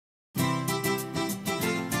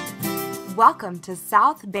Welcome to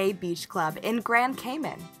South Bay Beach Club in Grand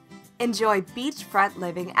Cayman. Enjoy beachfront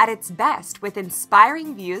living at its best with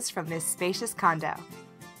inspiring views from this spacious condo.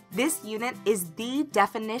 This unit is the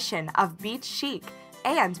definition of beach chic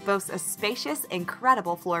and boasts a spacious,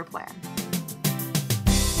 incredible floor plan.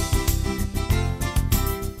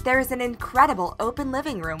 There is an incredible open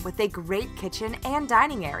living room with a great kitchen and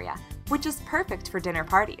dining area, which is perfect for dinner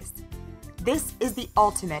parties. This is the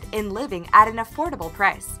ultimate in living at an affordable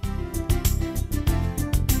price.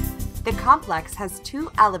 The complex has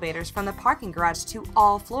 2 elevators from the parking garage to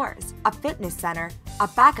all floors, a fitness center, a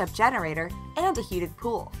backup generator, and a heated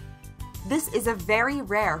pool. This is a very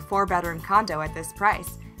rare 4-bedroom condo at this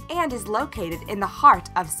price and is located in the heart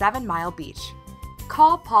of 7 Mile Beach.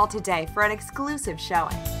 Call Paul today for an exclusive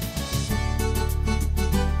showing.